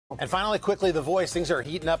And finally, quickly, The Voice. Things are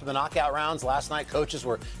heating up in the knockout rounds. Last night, coaches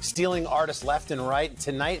were stealing artists left and right.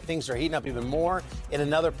 Tonight, things are heating up even more in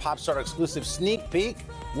another Pop Star exclusive sneak peek.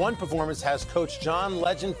 One performance has Coach John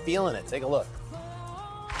Legend feeling it. Take a look.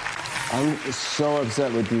 I'm so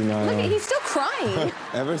upset with you, Niall. Look, he's still crying.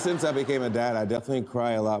 Ever since I became a dad, I definitely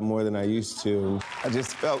cry a lot more than I used to. I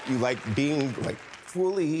just felt you being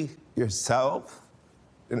fully yourself,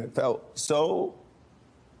 and it felt so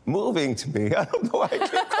moving to me. I don't know why I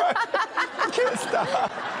can't cry. I can't stop.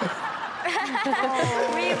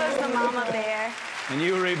 Oh, Reva's the mama bear. And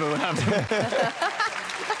you, Reva, what happened?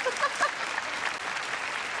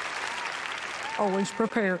 Always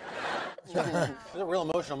prepared. It was a real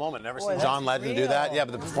emotional moment. Never seen John Legend do that. Yeah,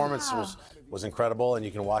 but the performance was incredible, and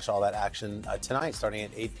you can watch all that action tonight, starting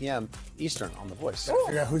at 8 p.m. Eastern on The Voice.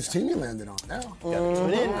 Figure out whose team you landed on now. You gotta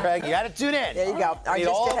tune in, Craig. You got to tune in. There you go. We need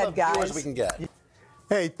Just all ahead, the guys. viewers we can get.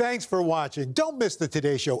 Hey, thanks for watching. Don't miss the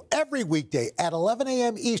Today Show every weekday at 11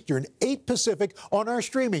 a.m. Eastern, 8 Pacific on our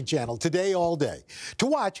streaming channel, Today All Day. To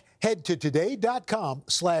watch, head to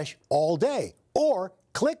today.com/allday or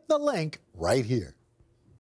click the link right here.